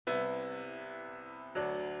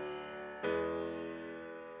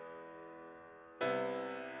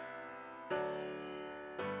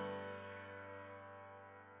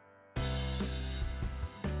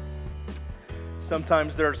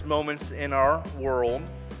Sometimes there's moments in our world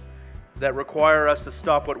that require us to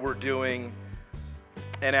stop what we're doing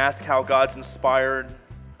and ask how God's inspired,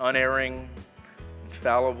 unerring,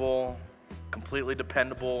 infallible, completely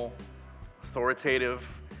dependable, authoritative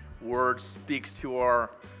word speaks to our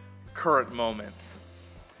current moment.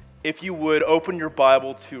 If you would, open your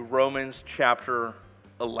Bible to Romans chapter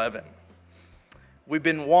 11. We've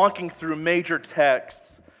been walking through major texts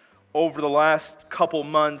over the last couple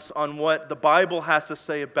months on what the Bible has to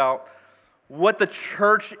say about what the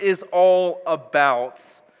church is all about,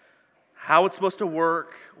 how it's supposed to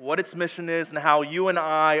work, what its mission is, and how you and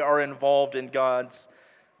I are involved in God's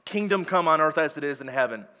kingdom come on earth as it is in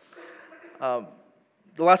heaven. The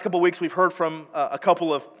last couple of weeks we've heard from a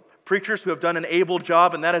couple of preachers who have done an able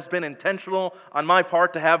job, and that has been intentional on my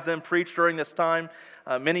part to have them preach during this time.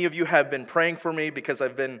 Many of you have been praying for me because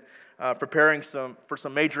I've been preparing for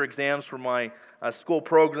some major exams for my school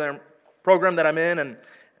program that I'm in,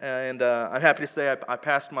 and I'm happy to say I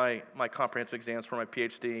passed my comprehensive exams for my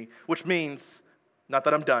PhD, which means, not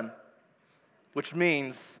that I'm done, which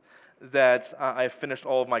means that I've finished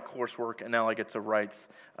all of my coursework and now I get to write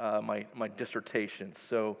my dissertation.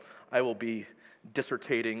 So I will be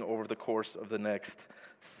dissertating over the course of the next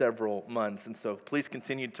several months, and so please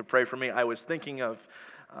continue to pray for me. I was thinking of,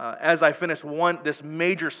 as I finished this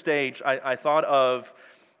major stage, I thought of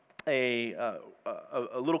a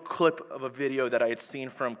little clip of a video that I had seen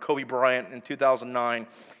from Kobe Bryant in 2009.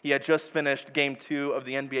 He had just finished Game 2 of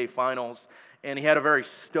the NBA Finals, and he had a very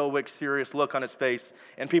stoic, serious look on his face.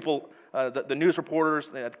 And people, the news reporters,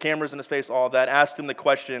 the cameras in his face, all that, asked him the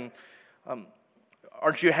question,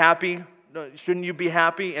 aren't you happy? Shouldn't you be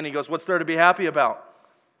happy? And he goes, what's there to be happy about?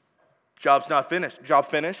 Job's not finished. Job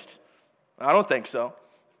finished? I don't think so.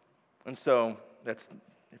 And so that's,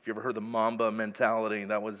 if you ever heard the Mamba mentality,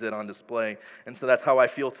 that was it on display. And so that's how I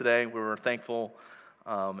feel today. We were thankful,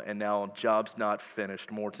 and now job's not finished,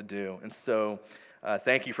 more to do. And so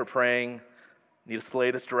thank you for praying. Need to slay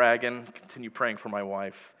this dragon. Continue praying for my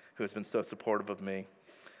wife, who has been so supportive of me.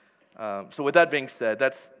 So with that being said,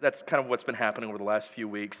 that's kind of what's been happening over the last few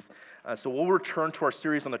weeks. So we'll return to our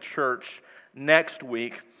series on the church next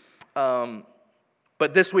week.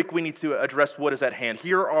 But this week we need to address what is at hand.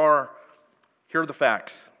 Here are the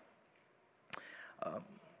facts.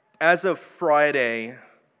 As of Friday,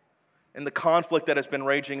 in the conflict that has been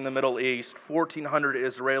raging in the Middle East, 1,400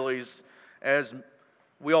 Israelis, as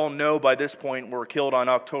we all know by this point, were killed on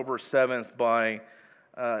October 7th by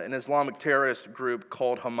an Islamic terrorist group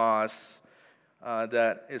called Hamas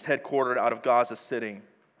that is headquartered out of Gaza City.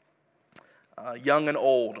 Young and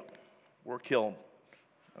old were killed.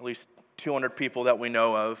 At least 200 people that we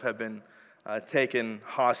know of have been taken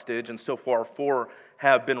hostage, and so far 4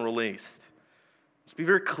 have been released. Let's be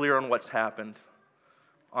very clear on what's happened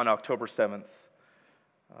on October 7th.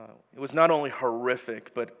 It was not only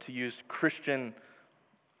horrific, but to use Christian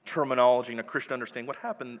terminology and a Christian understanding, what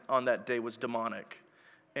happened on that day was demonic.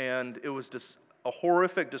 And it was just a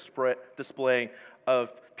horrific display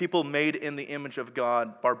of people made in the image of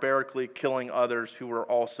God, barbarically killing others who were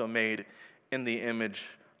also made in the image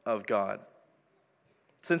of God.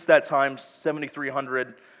 Since that time,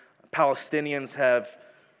 7,300 Palestinians have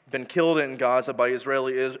been killed in Gaza by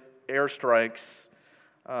Israeli airstrikes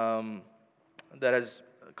that has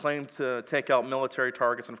claimed to take out military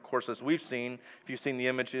targets. And of course, as we've seen, if you've seen the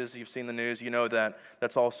images, you've seen the news, you know that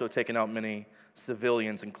that's also taken out many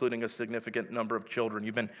civilians, including a significant number of children.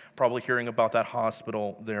 You've been probably hearing about that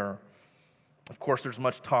hospital there. Of course, there's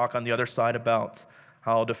much talk on the other side about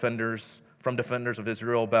how defenders of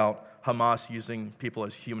Israel about Hamas using people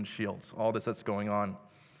as human shields. All this that's going on.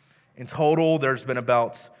 In total, there's been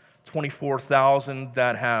about 24,000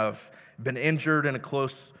 that have been injured in a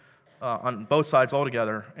close on both sides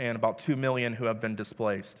altogether, and about 2 million who have been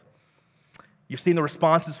displaced. You've seen the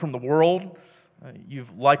responses from the world.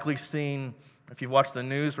 You've likely seen, if you've watched the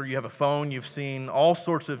news or you have a phone, you've seen all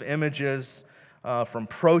sorts of images from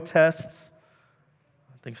protests.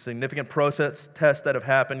 I think significant protests that have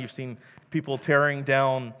happened. You've seen people tearing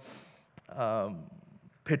down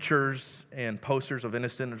pictures and posters of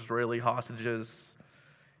innocent Israeli hostages.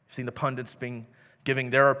 You've seen the pundits giving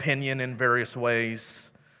their opinion in various ways.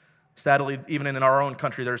 Sadly, even in our own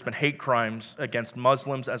country, there's been hate crimes against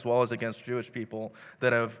Muslims as well as against Jewish people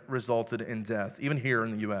that have resulted in death, even here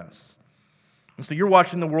in the U.S. And so you're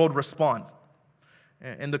watching the world respond.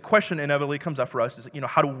 And the question inevitably comes up for us is,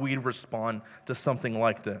 how do we respond to something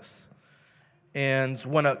like this? And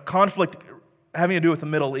when a conflict having to do with the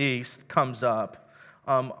Middle East comes up,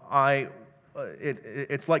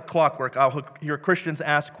 it's like clockwork. I'll hear Christians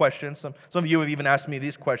ask questions. Some of you have even asked me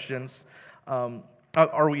these questions.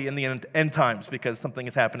 Are we in the end times because something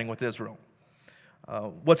is happening with Israel?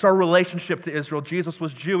 What's our relationship to Israel? Jesus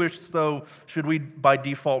was Jewish, so should we by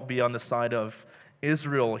default be on the side of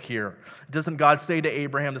Israel here? Doesn't God say to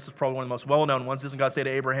Abraham, this is probably one of the most well-known ones, doesn't God say to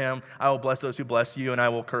Abraham, I will bless those who bless you, and I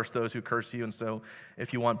will curse those who curse you, and so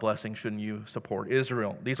if you want blessing, shouldn't you support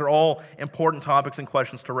Israel? These are all important topics and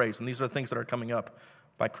questions to raise, and these are the things that are coming up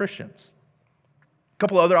by Christians. A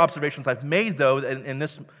couple of other observations I've made, though, in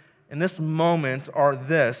this moment are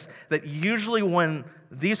this, that usually when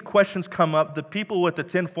these questions come up, the people with the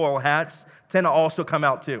tinfoil hats tend to also come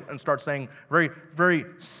out too and start saying very, very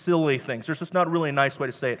silly things. There's just not really a nice way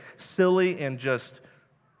to say it. Silly and just,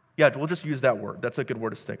 we'll just use that word. That's a good word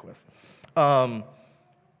to stick with.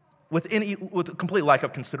 With a complete lack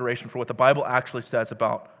of consideration for what the Bible actually says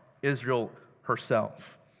about Israel herself.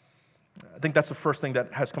 I think that's the first thing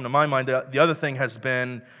that has come to my mind. The other thing has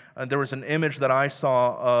been, there was an image that I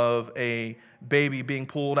saw of a baby being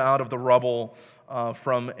pulled out of the rubble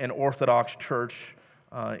from an Orthodox church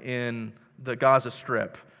in the Gaza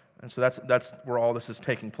Strip. And so that's where all this is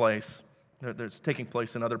taking place. There's taking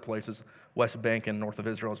place in other places, West Bank and north of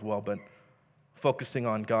Israel as well, but focusing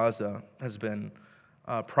on Gaza has been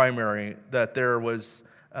primary, that there was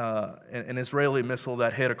an Israeli missile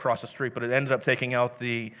that hit across the street, but it ended up taking out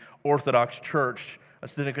the Orthodox church, a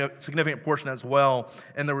significant portion as well,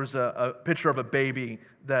 and there was a picture of a baby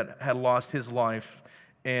that had lost his life,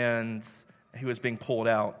 and he was being pulled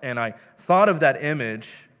out. And I thought of that image,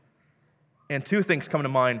 and two things come to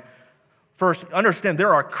mind. First, understand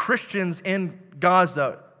there are Christians in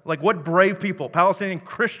Gaza, like what brave people, Palestinian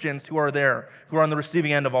Christians who are there, who are on the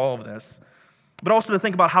receiving end of all of this. But also to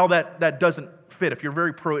think about how that doesn't fit. If you're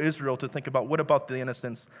very pro-Israel, to think about what about the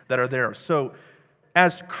innocents that are there. So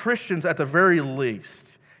as Christians, at the very least,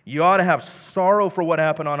 you ought to have sorrow for what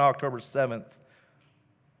happened on October 7th.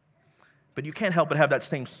 But you can't help but have that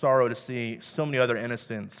same sorrow to see so many other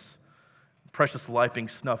innocents, precious life being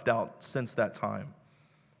snuffed out since that time.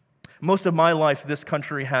 Most of my life, the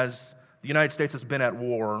United States has been at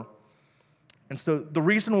war. And so the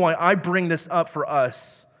reason why I bring this up for us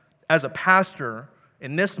as a pastor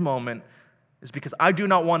in this moment is because I do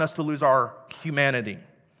not want us to lose our humanity.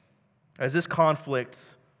 As this conflict,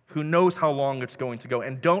 who knows how long it's going to go.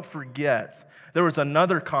 And don't forget, there was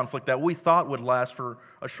another conflict that we thought would last for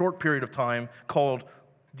a short period of time called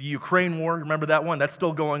the Ukraine war. Remember that one? That's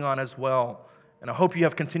still going on as well. And I hope you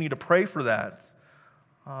have continued to pray for that.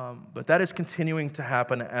 But that is continuing to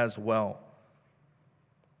happen as well.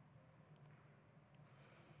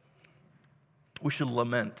 We should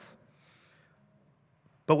lament.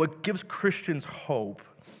 But what gives Christians hope,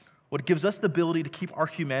 what gives us the ability to keep our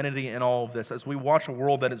humanity in all of this as we watch a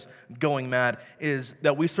world that is going mad, is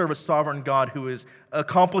that we serve a sovereign God who is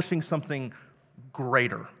accomplishing something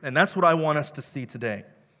greater. And that's what I want us to see today.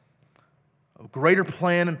 A greater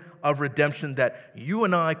plan of redemption that you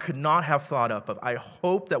and I could not have thought of. I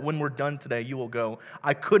hope that when we're done today, you will go,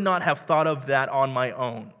 I could not have thought of that on my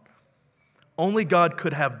own. Only God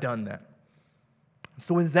could have done that.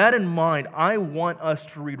 So with that in mind, I want us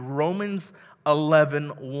to read Romans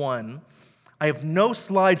 11:1. I have no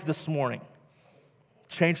slides this morning.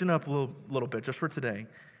 Changing up a little bit just for today.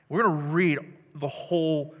 We're going to read the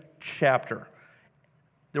whole chapter.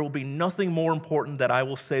 There will be nothing more important that I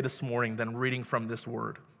will say this morning than reading from this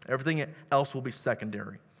word. Everything else will be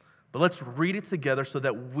secondary. But let's read it together so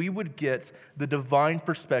that we would get the divine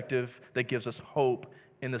perspective that gives us hope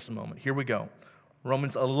in this moment. Here we go.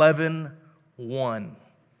 Romans 11:1.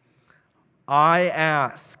 I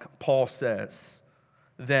ask, Paul says,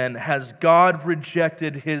 then, has God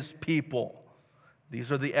rejected his people?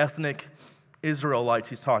 These are the ethnic Israelites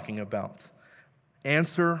he's talking about.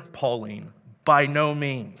 Answer, Pauline, by no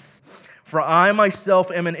means. For I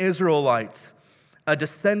myself am an Israelite, a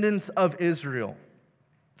descendant of Israel,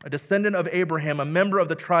 a descendant of Abraham, a member of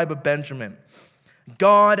the tribe of Benjamin.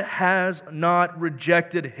 God has not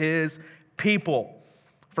rejected his people,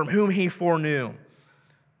 from whom he foreknew.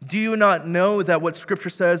 Do you not know that what Scripture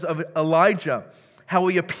says of Elijah, how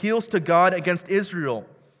he appeals to God against Israel?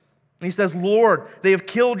 And he says, Lord, they have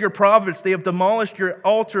killed your prophets, they have demolished your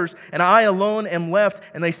altars, and I alone am left,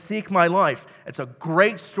 and they seek my life. It's a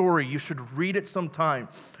great story. You should read it sometime,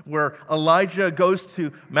 where Elijah goes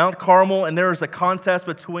to Mount Carmel, and there is a contest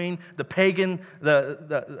between the pagan,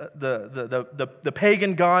 the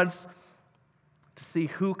pagan gods to see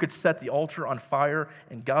who could set the altar on fire,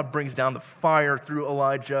 and God brings down the fire through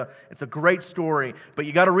Elijah. It's a great story, but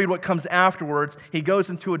you got to read what comes afterwards. He goes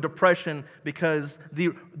into a depression because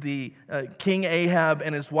the King Ahab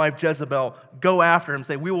and his wife Jezebel go after him,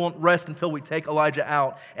 say, we won't rest until we take Elijah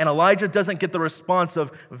out. And Elijah doesn't get the response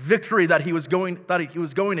of victory that he was going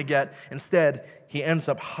to get. Instead, he ends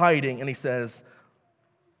up hiding, and he says,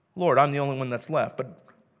 Lord, I'm the only one that's left. But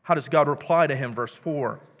how does God reply to him? Verse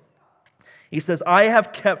 4. He says, I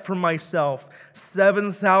have kept for myself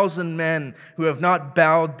 7,000 men who have not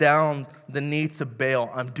bowed down the knee to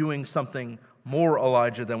Baal. I'm doing something more,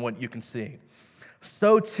 Elijah, than what you can see.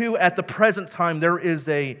 So too, at the present time, there is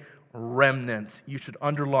a remnant. You should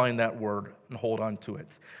underline that word and hold on to it.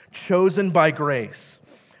 Chosen by grace.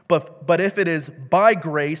 But if it is by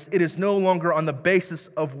grace, it is no longer on the basis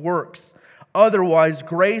of works. Otherwise,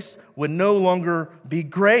 grace would no longer be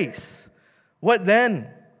grace. What then?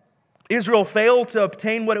 Israel failed to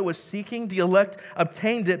obtain what it was seeking. The elect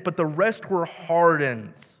obtained it, but the rest were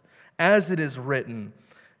hardened. As it is written,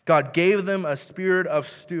 God gave them a spirit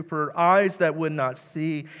of stupor, eyes that would not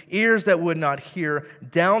see, ears that would not hear,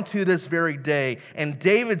 down to this very day. And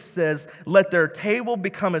David says, let their table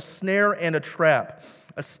become a snare and a trap,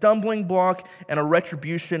 a stumbling block and a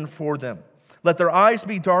retribution for them. Let their eyes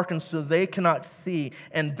be darkened so they cannot see,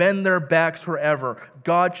 and bend their backs forever.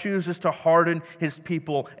 God chooses to harden his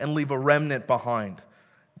people and leave a remnant behind.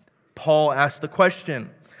 Paul asked the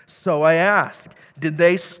question, so I ask, did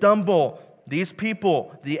they stumble, these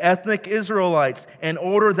people, the ethnic Israelites, in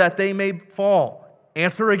order that they may fall?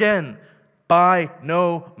 Answer again, by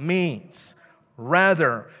no means.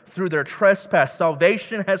 Rather, through their trespass,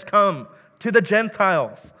 salvation has come to the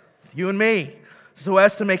Gentiles, to you and me, so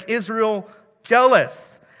as to make Israel jealous.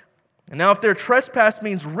 And now if their trespass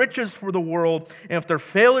means riches for the world, and if their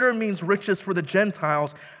failure means riches for the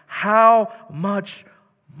Gentiles, how much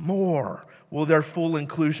more will their full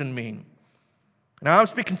inclusion mean? Now I'm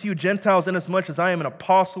speaking to you Gentiles inasmuch as I am an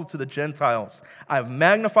apostle to the Gentiles. I have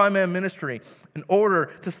magnified my ministry in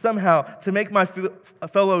order to somehow to make my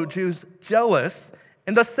fellow Jews jealous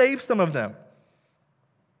and thus save some of them.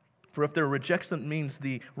 For if their rejection means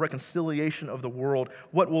the reconciliation of the world,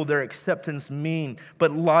 what will their acceptance mean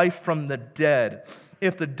but life from the dead?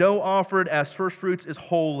 If the dough offered as first fruits is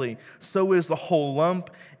holy, so is the whole lump,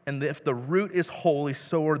 and if the root is holy,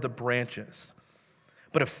 so are the branches.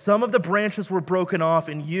 But if some of the branches were broken off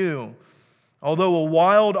in you, although a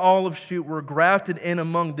wild olive shoot were grafted in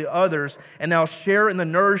among the others, and now share in the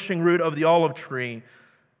nourishing root of the olive tree,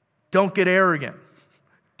 don't get arrogant.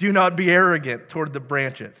 Do not be arrogant toward the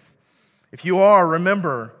branches. If you are,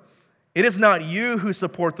 remember, it is not you who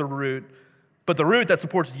support the root, but the root that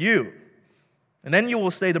supports you. And then you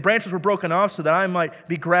will say, the branches were broken off so that I might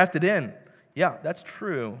be grafted in. Yeah, that's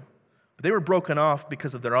true. But they were broken off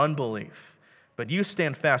because of their unbelief. But you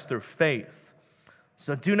stand fast through faith.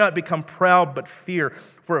 So do not become proud, but fear.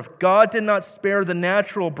 For if God did not spare the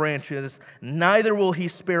natural branches, neither will he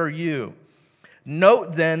spare you.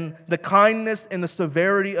 Note then the kindness and the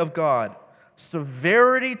severity of God.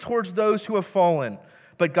 Severity towards those who have fallen,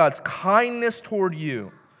 but God's kindness toward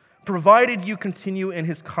you, provided you continue in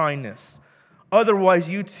his kindness. Otherwise,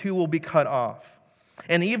 you too will be cut off.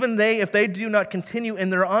 And even they, if they do not continue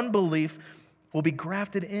in their unbelief, will be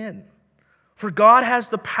grafted in. For God has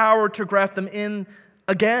the power to graft them in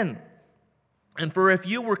again. And if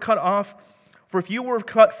you were cut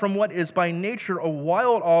from what is by nature a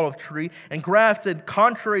wild olive tree and grafted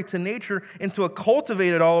contrary to nature into a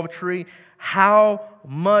cultivated olive tree, how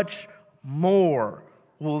much more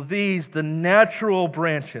will these, the natural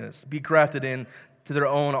branches, be grafted in to their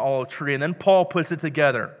own olive tree? And then Paul puts it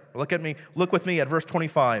together. Look with me at verse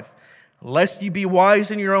 25. Lest you be wise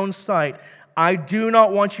in your own sight, I do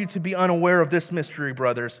not want you to be unaware of this mystery,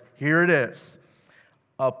 brothers. Here it is.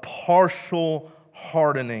 A partial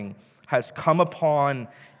hardening has come upon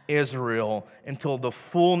Israel until the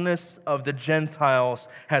fullness of the Gentiles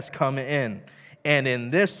has come in. And in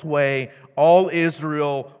this way, all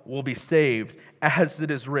Israel will be saved, as it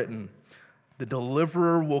is written, the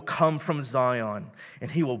deliverer will come from Zion, and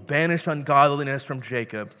he will banish ungodliness from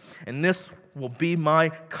Jacob. And this will be my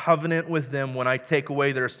covenant with them when I take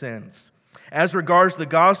away their sins. As regards the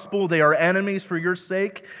gospel, they are enemies for your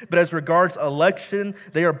sake, but as regards election,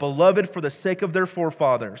 they are beloved for the sake of their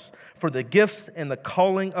forefathers. For the gifts and the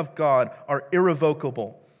calling of God are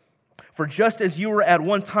irrevocable. For just as you were at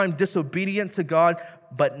one time disobedient to God,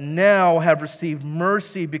 but now have received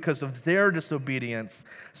mercy because of their disobedience,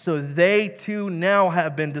 so they too now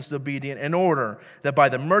have been disobedient, in order that by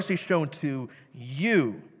the mercy shown to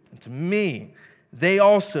you and to me, they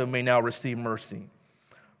also may now receive mercy.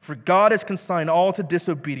 For God has consigned all to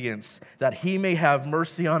disobedience, that he may have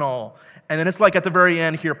mercy on all. And then it's like at the very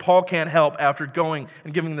end here, Paul can't help after going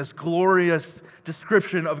and giving this glorious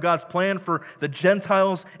description of God's plan for the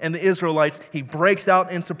Gentiles and the Israelites. He breaks out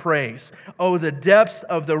into praise. Oh, the depths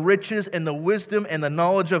of the riches and the wisdom and the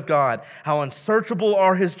knowledge of God. How unsearchable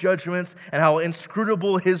are his judgments and how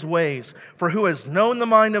inscrutable his ways. For who has known the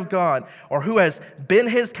mind of God, or who has been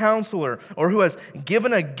his counselor, or who has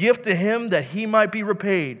given a gift to him that he might be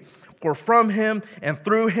repaid? For from him and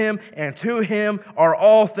through him and to him are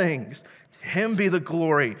all things. To him be the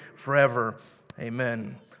glory forever.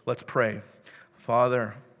 Amen. Let's pray.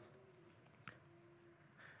 Father,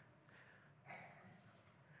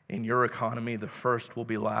 in your economy, the first will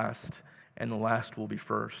be last and the last will be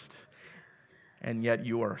first. And yet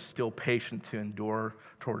you are still patient to endure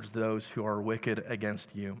towards those who are wicked against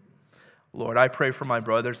you. Lord, I pray for my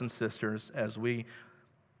brothers and sisters as we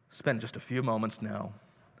spend just a few moments now.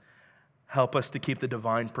 Help us to keep the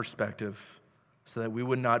divine perspective so that we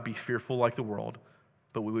would not be fearful like the world,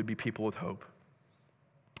 but we would be people with hope.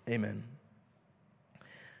 Amen.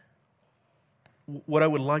 What I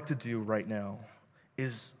would like to do right now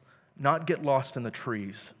is not get lost in the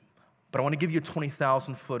trees, but I want to give you a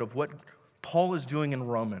 20,000 foot of what Paul is doing in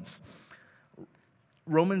Romans.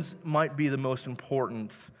 Romans might be the most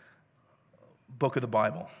important book of the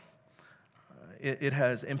Bible. It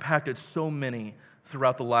has impacted so many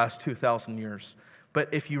throughout the last 2,000 years. But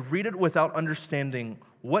if you read it without understanding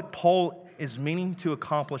what Paul is meaning to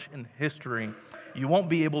accomplish in history, you won't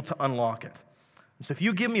be able to unlock it. And so if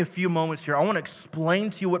you give me a few moments here, I want to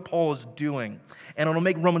explain to you what Paul is doing, and it'll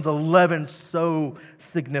make Romans 11 so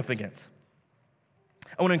significant.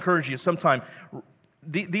 I want to encourage you sometime.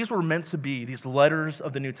 These were meant to be, these letters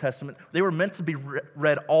of the New Testament, they were meant to be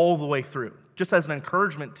read all the way through. Just as an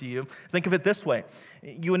encouragement to you, think of it this way.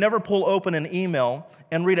 You would never pull open an email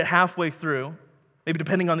and read it halfway through, maybe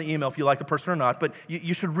depending on the email if you like the person or not, but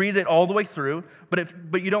you should read it all the way through,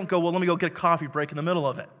 but you don't go, well, let me go get a coffee break in the middle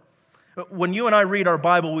of it. When you and I read our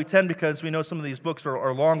Bible, we tend, because we know some of these books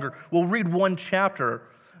are longer, we'll read one chapter,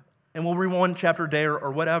 and we'll read one chapter a day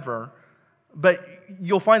or whatever. But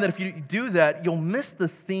you'll find that if you do that, you'll miss the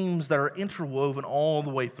themes that are interwoven all the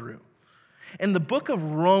way through. In the book of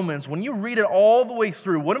Romans, when you read it all the way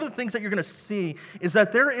through, one of the things that you're going to see is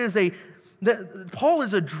that Paul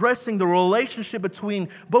is addressing the relationship between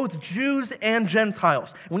both Jews and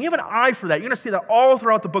Gentiles. When you have an eye for that, you're going to see that all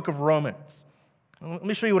throughout the book of Romans. Let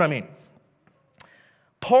me show you what I mean.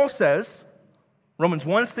 Paul says, Romans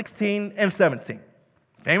 1, 16 and 17,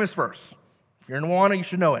 famous verse. If you're in Awana, you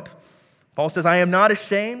should know it. Paul says, I am not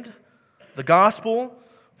ashamed of the gospel,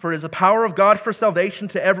 for it is the power of God for salvation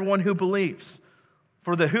to everyone who believes.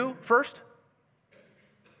 For the who first?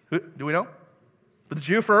 Who, do we know? For the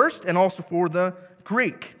Jew first, and also for the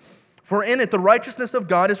Greek. For in it the righteousness of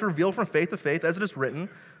God is revealed from faith to faith, as it is written,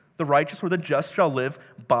 the righteous or the just shall live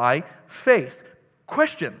by faith.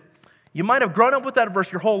 Question. You might have grown up with that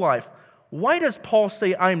verse your whole life. Why does Paul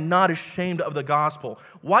say, I'm not ashamed of the gospel?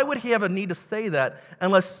 Why would he have a need to say that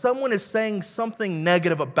unless someone is saying something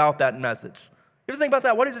negative about that message? You ever think about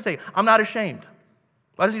that? What does he say? I'm not ashamed.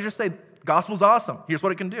 Why does he just say, the gospel's awesome, here's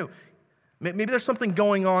what it can do? Maybe there's something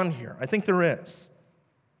going on here. I think there is.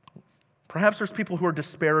 Perhaps there's people who are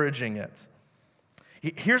disparaging it.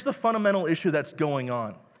 Here's the fundamental issue that's going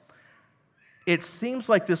on. It seems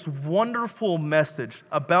like this wonderful message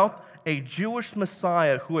about a Jewish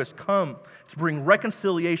Messiah who has come to bring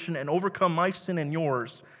reconciliation and overcome my sin and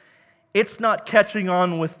yours, it's not catching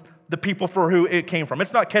on with the people for who it came from.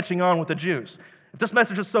 It's not catching on with the Jews. If this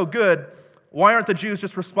message is so good, why aren't the Jews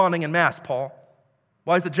just responding en masse, Paul?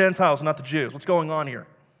 Why is the Gentiles not the Jews? What's going on here?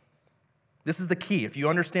 This is the key. If you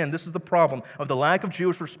understand, this is the problem of the lack of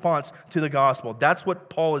Jewish response to the gospel. That's what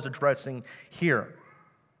Paul is addressing here.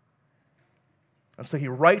 And so he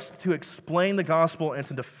writes to explain the gospel and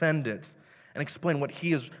to defend it and explain what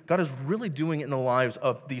God is really doing in the lives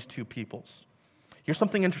of these two peoples. Here's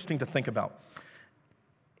something interesting to think about.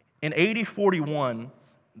 In AD 41,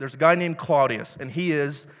 there's a guy named Claudius, and he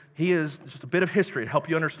is just a bit of history to help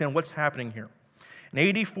you understand what's happening here.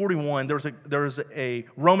 In AD 41, there was a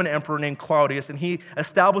Roman emperor named Claudius, and he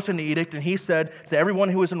established an edict, and he said to everyone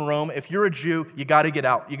who was in Rome, if you're a Jew, you got to get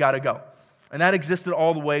out, you got to go. And that existed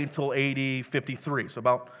all the way until AD 53, so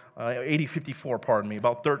about AD 54,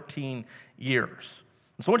 about 13 years.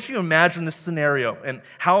 And so I want you to imagine this scenario and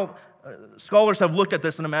how scholars have looked at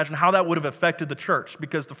this and imagined how that would have affected the church,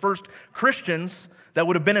 because the first Christians that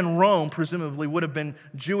would have been in Rome, presumably, would have been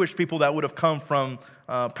Jewish people that would have come from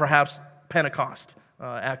perhaps Pentecost,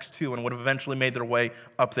 Acts 2, and would have eventually made their way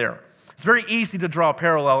up there. It's very easy to draw a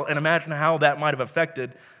parallel and imagine how that might have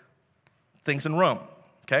affected things in Rome,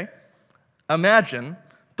 okay? Imagine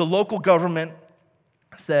the local government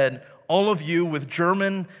said, all of you with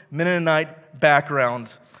German Mennonite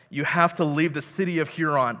background, you have to leave the city of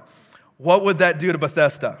Huron. What would that do to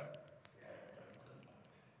Bethesda?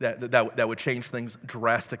 That would change things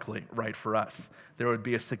drastically, right, for us. There would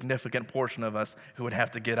be a significant portion of us who would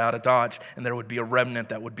have to get out of Dodge, and there would be a remnant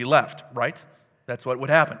that would be left, right? That's what would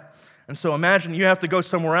happen. And so imagine you have to go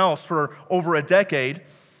somewhere else for over a decade.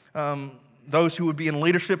 Those who would be in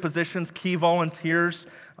leadership positions, key volunteers,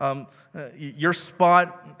 your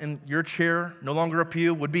spot in your chair, no longer a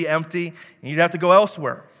pew, would be empty, and you'd have to go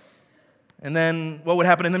elsewhere. And then what would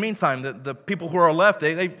happen in the meantime? The people who are left,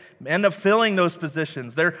 they end up filling those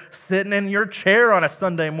positions. They're sitting in your chair on a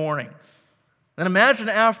Sunday morning. And imagine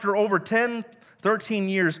after over 10, 13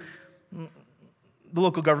 years, the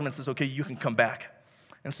local government says, okay, you can come back.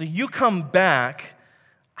 And so you come back,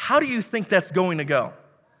 how do you think that's going to go?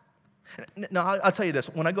 Now, I'll tell you this.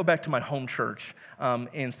 When I go back to my home church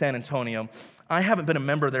in San Antonio, I haven't been a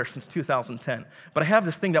member there since 2010. But I have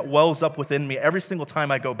this thing that wells up within me every single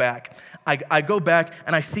time I go back. I go back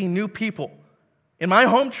and I see new people in my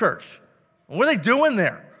home church. What are they doing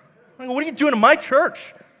there? I go, what are you doing in my church?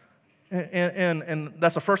 And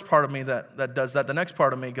that's the first part of me that does that. The next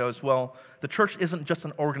part of me goes, well, the church isn't just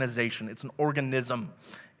an organization. It's an organism.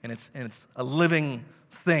 And it's a living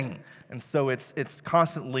thing. And so it's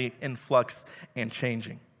constantly in flux and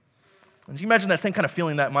changing. And you imagine that same kind of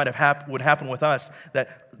feeling that would happen with us,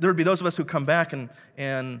 that there would be those of us who come back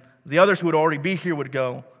and the others who would already be here would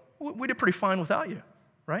go, we did pretty fine without you,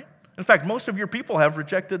 right? In fact, most of your people have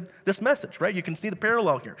rejected this message, right? You can see the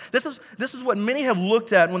parallel here. This is what many have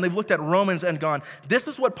looked at when they've looked at Romans and gone, this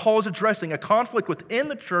is what Paul is addressing, a conflict within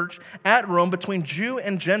the church at Rome between Jew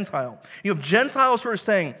and Gentile. You have Gentiles who are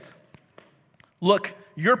saying, look,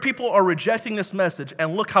 your people are rejecting this message,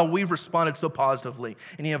 and look how we've responded so positively.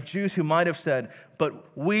 And you have Jews who might have said,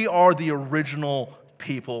 but we are the original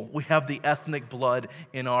people. We have the ethnic blood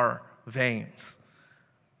in our veins.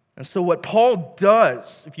 And so what Paul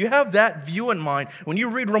does, if you have that view in mind, when you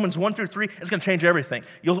read Romans 1 through 3, it's going to change everything.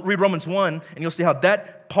 You'll read Romans 1, and you'll see how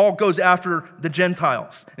that Paul goes after the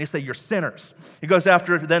Gentiles. And he say, you're sinners. He goes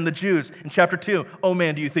after then the Jews. In chapter 2, oh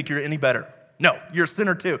man, do you think you're any better? No, you're a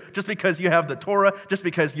sinner too. Just because you have the Torah, just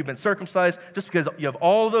because you've been circumcised, just because you have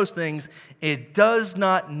all of those things, it does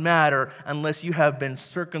not matter unless you have been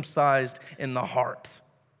circumcised in the heart.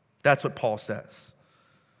 That's what Paul says.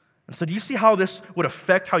 And so do you see how this would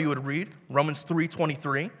affect how you would read Romans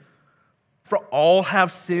 3:23? For all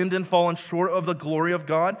have sinned and fallen short of the glory of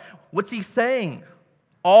God. What's he saying?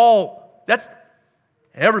 All, that's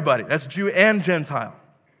everybody. That's Jew and Gentile.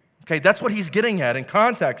 Okay, that's what he's getting at in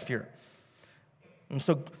context here. And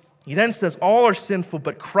so he then says, all are sinful,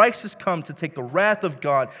 but Christ has come to take the wrath of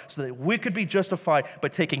God so that we could be justified by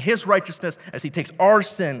taking his righteousness as he takes our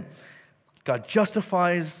sin. God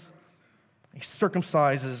justifies, he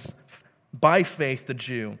circumcises by faith the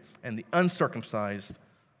Jew, and the uncircumcised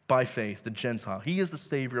by faith the Gentile. He is the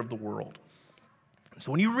Savior of the world. So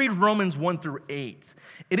when you read Romans 1 through 8,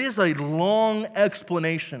 it is a long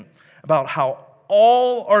explanation about how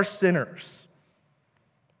all are sinners.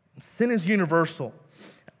 Sin is universal.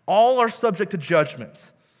 All are subject to judgment.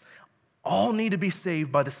 All need to be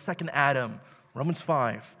saved by the second Adam, Romans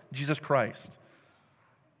 5, Jesus Christ.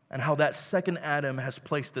 And how that second Adam has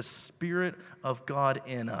placed the Spirit of God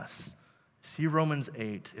in us. See Romans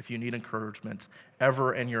 8 if you need encouragement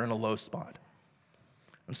ever and you're in a low spot.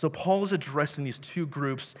 And so Paul is addressing these two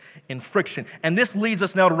groups in friction. And this leads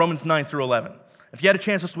us now to Romans 9 through 11. If you had a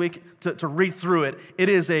chance this week to read through it, it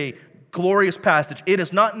is a glorious passage. It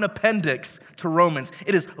is not an appendix to Romans.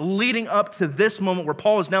 It is leading up to this moment where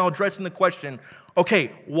Paul is now addressing the question,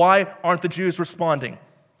 okay, why aren't the Jews responding?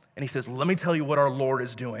 And he says, let me tell you what our Lord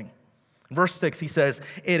is doing. In verse 6, he says,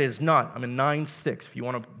 it is not, I'm in 9:6, if you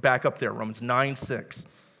want to back up there, Romans 9:6.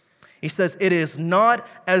 He says, it is not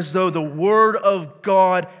as though the word of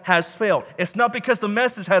God has failed. It's not because the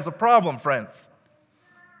message has a problem, friends.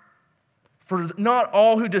 For not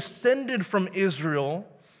all who descended from Israel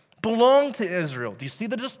belong to Israel. Do you see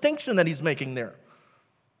the distinction that he's making there?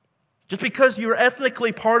 Just because you're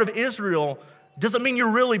ethnically part of Israel doesn't mean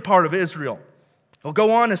you're really part of Israel. He'll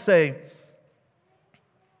go on to say,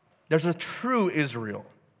 there's a true Israel.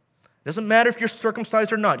 It doesn't matter if you're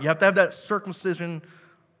circumcised or not. You have to have that circumcision,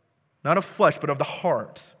 not of flesh, but of the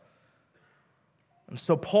heart. And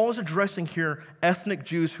so Paul is addressing here ethnic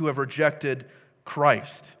Jews who have rejected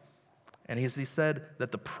Christ. And has he said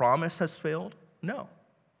that the promise has failed? No.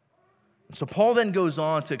 So Paul then goes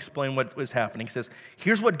on to explain what was happening. He says,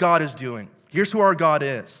 here's what God is doing. Here's who our God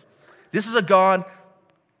is. This is a God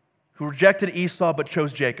who rejected Esau but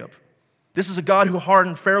chose Jacob. This is a God who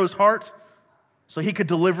hardened Pharaoh's heart so he could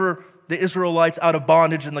deliver the Israelites out of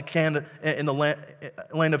bondage in the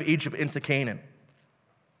land of Egypt into Canaan.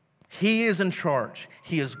 He is in charge.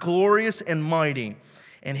 He is glorious and mighty,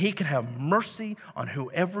 and he can have mercy on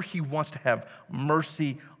whoever he wants to have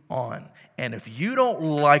mercy on. And if you don't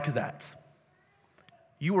like that,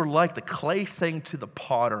 you are like the clay saying to the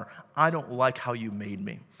potter, I don't like how you made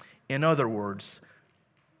me. In other words,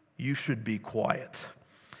 you should be quiet.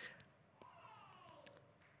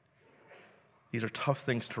 These are tough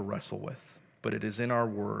things to wrestle with, but it is in our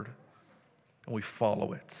word, and we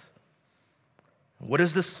follow it. What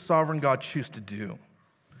does this sovereign God choose to do?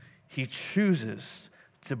 He chooses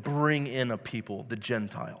to bring in a people, the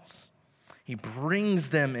Gentiles. He brings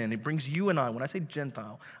them in. He brings you and I. When I say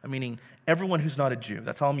Gentile, I'm meaning everyone who's not a Jew.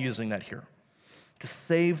 That's how I'm using that here. To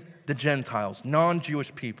save the Gentiles,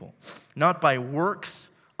 non-Jewish people, not by works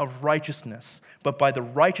of righteousness, but by the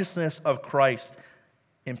righteousness of Christ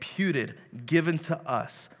imputed, given to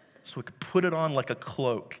us, so we could put it on like a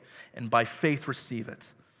cloak and by faith receive it.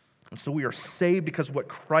 And so we are saved because of what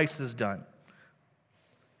Christ has done.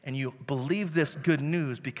 And you believe this good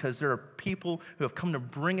news because there are people who have come to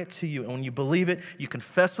bring it to you. And when you believe it, you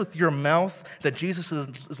confess with your mouth that Jesus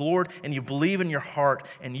is Lord, and you believe in your heart,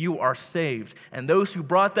 and you are saved. And those who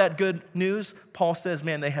brought that good news, Paul says,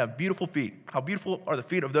 man, they have beautiful feet. How beautiful are the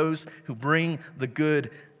feet of those who bring the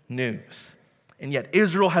good news. And yet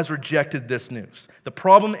Israel has rejected this news. The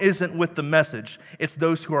problem isn't with the message, it's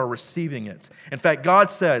those who are receiving it. In fact, God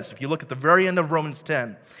says, if you look at the very end of Romans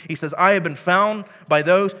 10, he says, I have been found by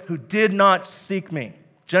those who did not seek me,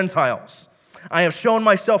 Gentiles. I have shown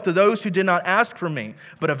myself to those who did not ask for me.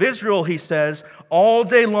 But of Israel, he says, all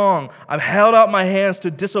day long I've held out my hands to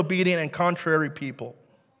disobedient and contrary people.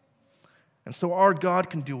 And so our God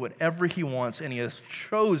can do whatever he wants, and he has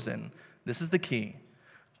chosen, this is the key,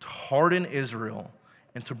 to harden Israel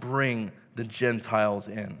and to bring the Gentiles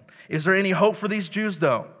in. Is there any hope for these Jews,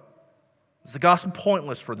 though? Is the gospel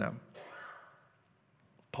pointless for them?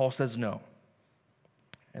 Paul says no.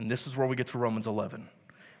 And this is where we get to Romans 11.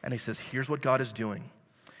 And he says, here's what God is doing.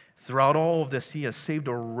 Throughout all of this, he has saved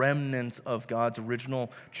a remnant of God's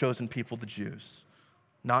original chosen people, the Jews.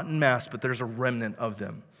 Not in mass, but there's a remnant of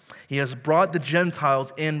them. He has brought the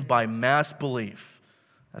Gentiles in by mass belief.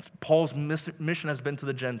 That's Paul's mission has been to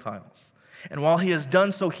the Gentiles. And while he has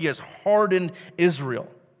done so, he has hardened Israel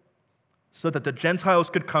so that the Gentiles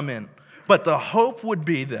could come in. But the hope would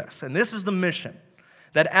be this, and this is the mission,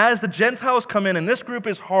 that as the Gentiles come in and this group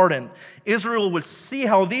is hardened, Israel would see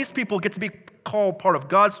how these people get to be called part of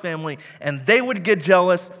God's family, and they would get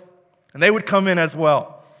jealous, and they would come in as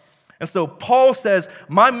well. And so Paul says,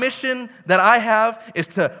 my mission that I have is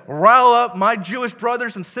to rile up my Jewish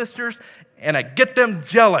brothers and sisters and I get them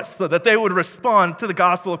jealous so that they would respond to the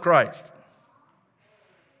gospel of Christ.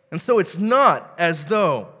 And so it's not as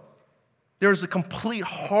though there's a complete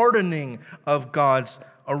hardening of God's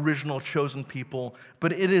original chosen people,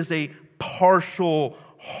 but it is a partial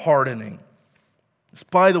hardening.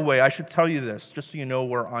 By the way, I should tell you this, just so you know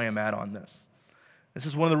where I am at on this. This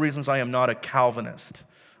is one of the reasons I am not a Calvinist.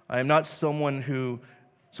 I am not someone who...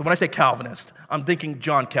 So when I say Calvinist, I'm thinking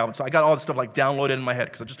John Calvin. So I got all this stuff like downloaded in my head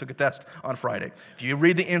because I just took a test on Friday. If you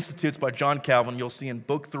read the Institutes by John Calvin, you'll see in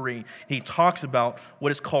Book 3, he talks about what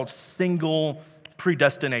is called single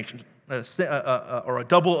predestination, or a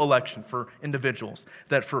double election for individuals.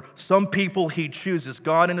 That for some people, he chooses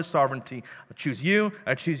God in his sovereignty. I choose you,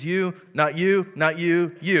 not you, not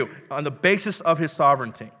you, you, on the basis of his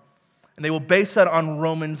sovereignty. And they will base that on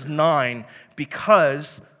Romans 9 because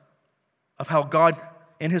of how God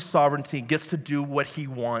in his sovereignty gets to do what he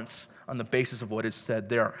wants on the basis of what is said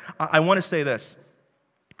there. I want to say this.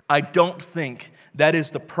 I don't think that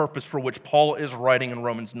is the purpose for which Paul is writing in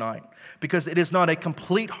Romans 9, because it is not a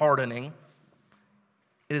complete hardening.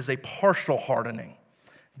 It is a partial hardening.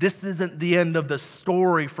 This isn't the end of the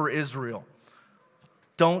story for Israel.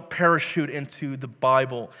 Don't parachute into the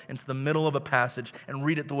Bible, into the middle of a passage, and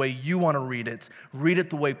read it the way you want to read it. Read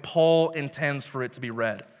it the way Paul intends for it to be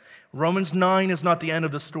read. Romans 9 is not the end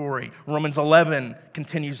of the story. Romans 11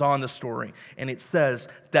 continues on the story. And it says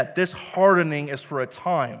that this hardening is for a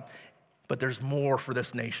time, but there's more for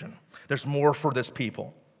this nation. There's more for this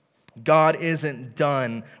people. God isn't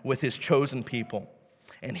done with his chosen people.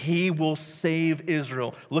 And he will save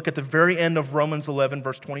Israel. Look at the very end of Romans 11,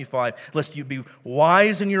 verse 25. Lest you be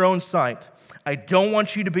wise in your own sight. I don't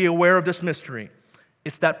want you to be aware of this mystery.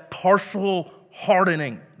 It's that partial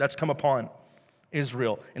hardening that's come upon.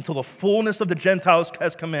 Israel until the fullness of the Gentiles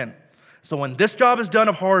has come in. So when this job is done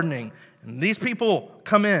of hardening, and these people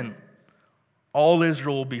come in, all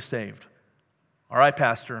Israel will be saved. All right,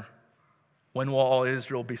 Pastor, when will all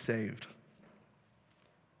Israel be saved?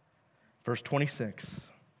 Verse 26,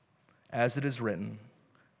 as it is written,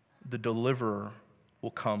 the deliverer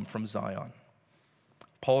will come from Zion.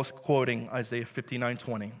 Paul is quoting Isaiah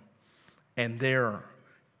 59:20, and there,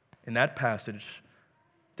 in that passage,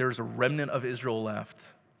 there's a remnant of Israel left,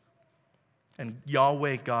 and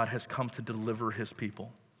Yahweh God has come to deliver his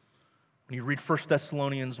people. When you read 1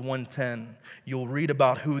 Thessalonians 1:10, you'll read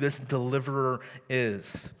about who this deliverer is,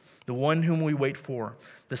 the one whom we wait for,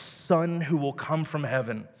 the Son who will come from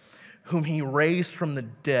heaven, whom he raised from the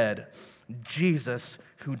dead, Jesus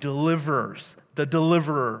who delivers, the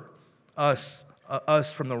deliverer,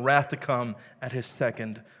 us from the wrath to come at his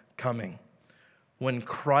second coming. When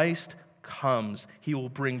Christ comes, he will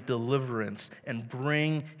bring deliverance and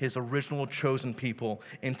bring his original chosen people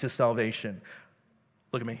into salvation.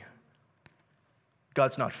 Look at me.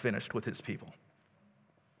 God's not finished with his people.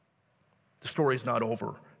 The story's not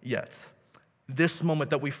over yet. This moment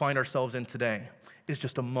that we find ourselves in today is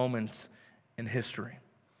just a moment in history.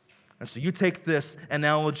 And so you take this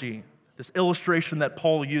analogy, this illustration that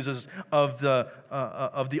Paul uses of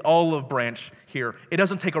the olive branch here. It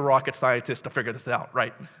doesn't take a rocket scientist to figure this out,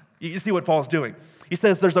 right? You see what Paul's doing. He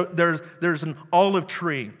says there's an olive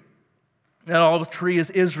tree. That olive tree is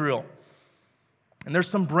Israel. And there's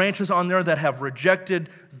some branches on there that have rejected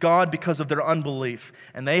God because of their unbelief,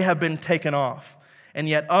 and they have been taken off. And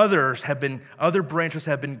yet other branches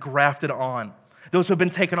have been grafted on. Those who have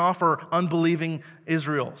been taken off are unbelieving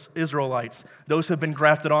Israelites. Those who have been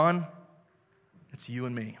grafted on, it's you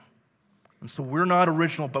and me. And so we're not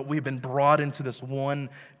original, but we've been brought into this one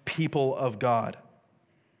people of God.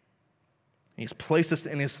 He's placed us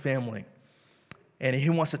in his family. And he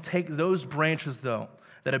wants to take those branches, though,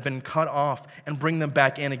 that have been cut off and bring them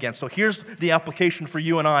back in again. So here's the application for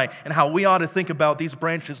you and I and how we ought to think about these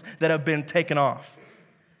branches that have been taken off.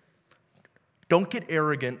 Don't get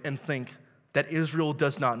arrogant and think that Israel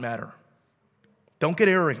does not matter. Don't get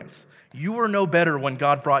arrogant. You were no better when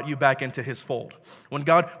God brought you back into his fold. When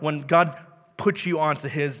God put you onto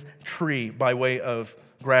his tree by way of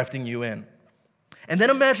grafting you in. And then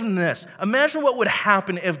imagine this. Imagine what would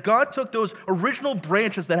happen if God took those original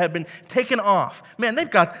branches that had been taken off. Man, they've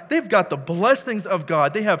got the blessings of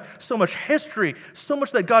God. They have so much history, so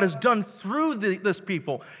much that God has done through this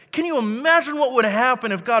people. Can you imagine what would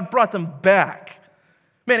happen if God brought them back?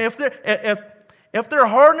 Man, if their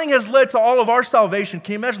hardening has led to all of our salvation,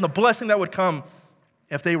 can you imagine the blessing that would come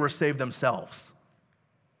if they were saved themselves?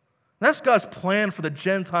 That's God's plan for the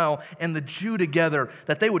Gentile and the Jew together,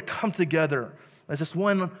 that they would come together as this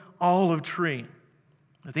one olive tree,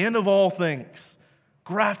 at the end of all things,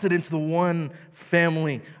 grafted into the one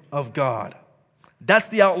family of God. That's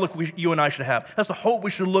the outlook you and I should have. That's the hope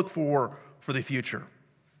we should look for the future.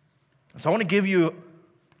 And so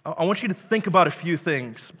I want you to think about a few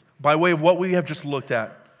things by way of what we have just looked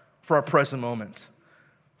at for our present moment.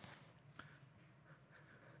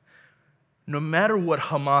 No matter what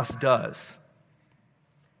Hamas does,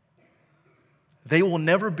 they will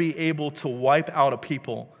never be able to wipe out a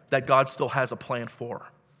people that God still has a plan for.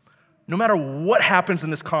 No matter what happens in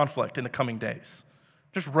this conflict in the coming days.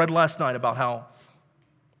 Just read last night about how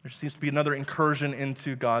there seems to be another incursion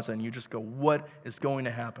into Gaza, and you just go, what is going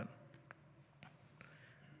to happen?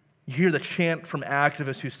 You hear the chant from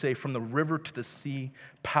activists who say, from the river to the sea,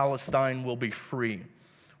 Palestine will be free,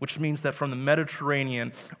 which means that from the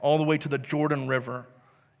Mediterranean all the way to the Jordan River,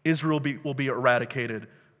 Israel will be eradicated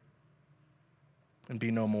and be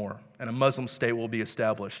no more, and a Muslim state will be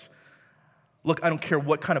established. Look, I don't care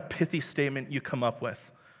what kind of pithy statement you come up with.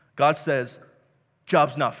 God says,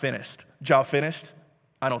 job's not finished. Job finished?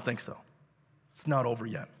 I don't think so. It's not over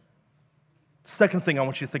yet. Second thing I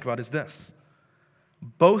want you to think about is this.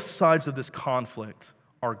 Both sides of this conflict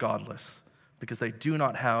are godless because they do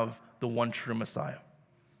not have the one true Messiah.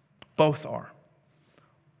 Both are.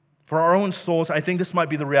 For our own souls, I think this might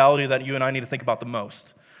be the reality that you and I need to think about the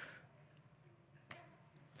most.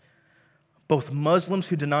 Both Muslims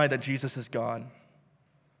who deny that Jesus is God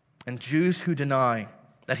and Jews who deny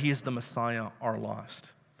that he is the Messiah are lost.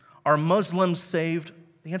 Are Muslims saved?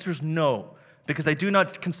 The answer is no, because they do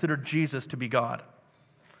not consider Jesus to be God.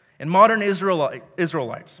 And modern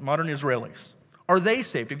Israelites, modern Israelis, are they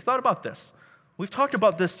saved? Have you thought about this? We've talked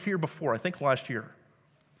about this here before, I think last year.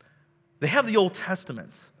 They have the Old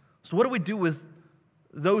Testament. So what do we do with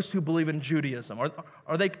those who believe in Judaism?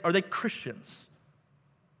 Are they Christians?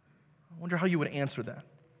 I wonder how you would answer that.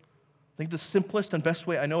 think the simplest and best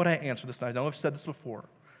way, I know what I answer this, and I know I've said this before.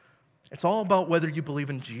 It's all about whether you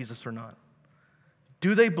believe in Jesus or not.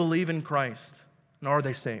 Do they believe in Christ, and are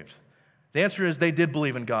they saved? The answer is they did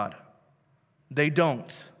believe in God. They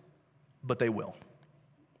don't, but they will.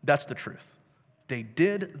 That's the truth. They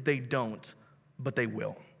did, they don't, but they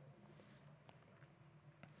will.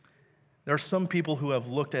 There are some people who have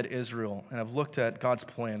looked at Israel and have looked at God's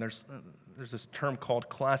plan. There's this term called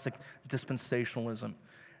classic dispensationalism.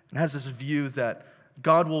 It has this view that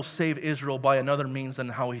God will save Israel by another means than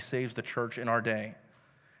how he saves the church in our day.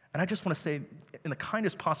 And I just want to say, in the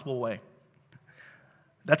kindest possible way,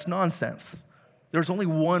 that's nonsense. There's only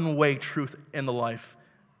one way, truth, in the life,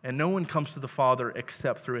 and no one comes to the Father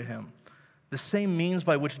except through him. The same means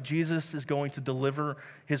by which Jesus is going to deliver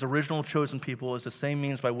his original chosen people is the same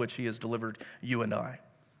means by which he has delivered you and I.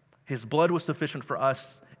 His blood was sufficient for us.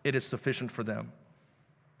 It is sufficient for them.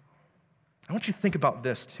 I want you to think about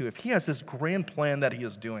this too. If he has this grand plan that he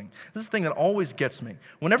is doing, this is the thing that always gets me.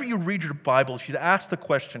 Whenever you read your Bible, you should ask the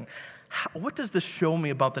question, what does this show me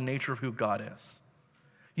about the nature of who God is?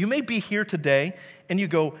 You may be here today and you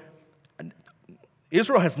go,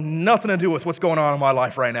 Israel has nothing to do with what's going on in my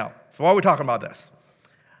life right now. So why are we talking about this?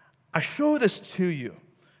 I show this to you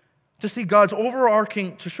to see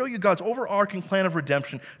to show you God's overarching plan of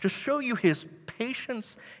redemption, to show you his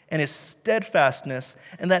patience and his steadfastness,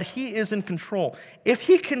 and that he is in control. If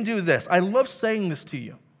he can do this, I love saying this to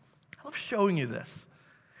you. I love showing you this.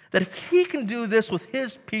 That if he can do this with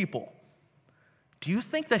his people, do you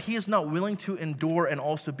think that he is not willing to endure and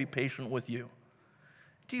also be patient with you?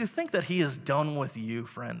 Do you think that he is done with you,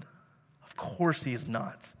 friend? Of course he is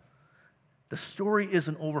not. The story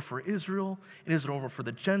isn't over for Israel. It isn't over for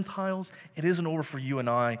the Gentiles. It isn't over for you and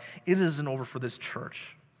I. It isn't over for this church.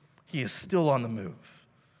 He is still on the move.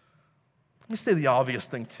 Let me say the obvious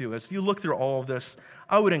thing too. As you look through all of this,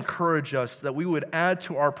 I would encourage us that we would add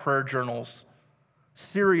to our prayer journals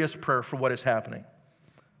serious prayer for what is happening.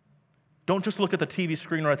 Don't just look at the TV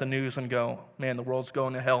screen or at the news and go, man, the world's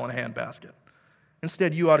going to hell in a handbasket.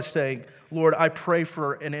 Instead, you ought to say, Lord, I pray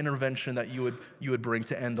for an intervention that you would bring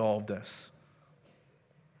to end all of this.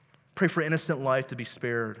 Pray for innocent life to be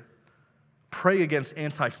spared. Pray against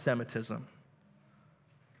anti-Semitism.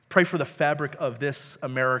 Pray for the fabric of this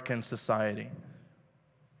American society.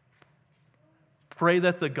 Pray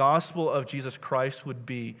that the gospel of Jesus Christ would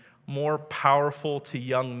be more powerful to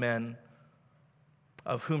young men,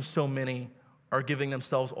 of whom so many are giving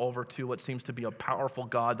themselves over to what seems to be a powerful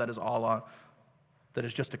God that is Allah, that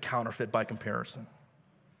is just a counterfeit by comparison.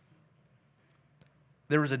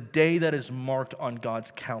 There is a day that is marked on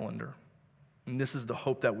God's calendar, and this is the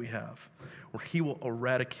hope that we have, where he will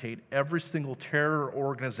eradicate every single terror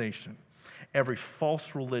organization, every false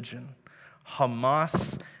religion,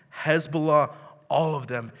 Hamas, Hezbollah, all of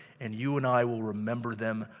them, and you and I will remember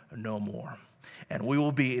them no more. And we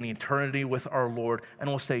will be in eternity with our Lord, and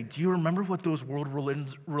we'll say, do you remember what those world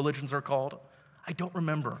religions are called? I don't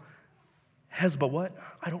remember. Hezbollah, what?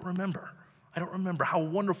 I don't remember. I don't remember. How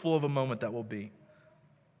wonderful of a moment that will be.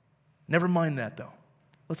 Never mind that, though.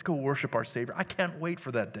 Let's go worship our Savior. I can't wait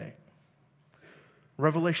for that day.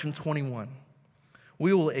 Revelation 21.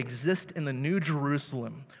 We will exist in the New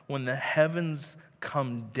Jerusalem when the heavens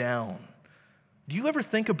come down. Do you ever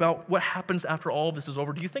think about what happens after all this is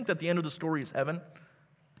over? Do you think that the end of the story is heaven?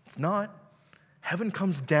 It's not. Heaven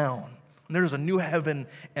comes down, and there's a new heaven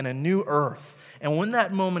and a new earth. And when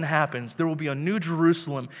that moment happens, there will be a new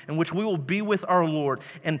Jerusalem in which we will be with our Lord.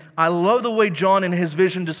 And I love the way John in his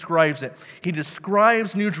vision describes it. He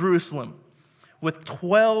describes New Jerusalem with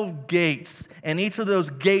 12 gates, and each of those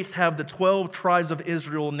gates have the 12 tribes of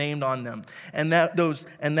Israel named on them. And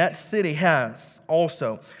that city has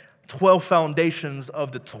also 12 foundations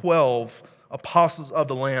of the 12 apostles of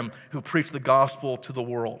the Lamb who preach the gospel to the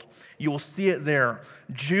world. You will see it there.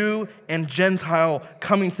 Jew and Gentile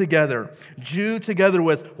coming together. Jew together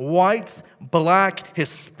with white, black,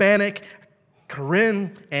 Hispanic,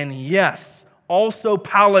 Korean, and yes, also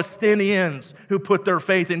Palestinians who put their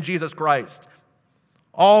faith in Jesus Christ.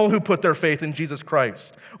 All who put their faith in Jesus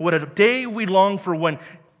Christ. What a day we long for when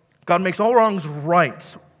God makes all wrongs right.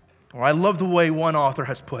 Or I love the way one author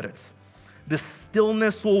has put it. The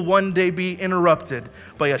stillness will one day be interrupted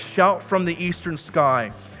by a shout from the eastern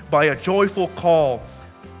sky, by a joyful call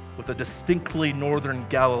with a distinctly northern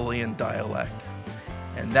Galilean dialect.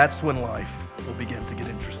 And that's when life will begin to get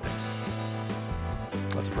interesting.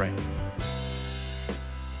 Let's pray.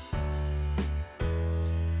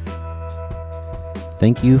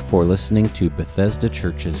 Thank you for listening to Bethesda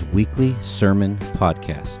Church's weekly sermon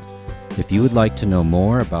podcast. If you would like to know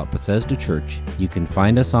more about Bethesda Church, you can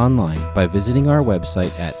find us online by visiting our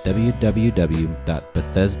website at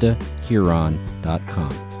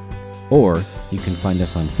www.bethesdahuron.com. Or you can find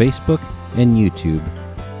us on Facebook and YouTube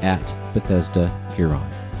at Bethesda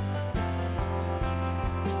Huron.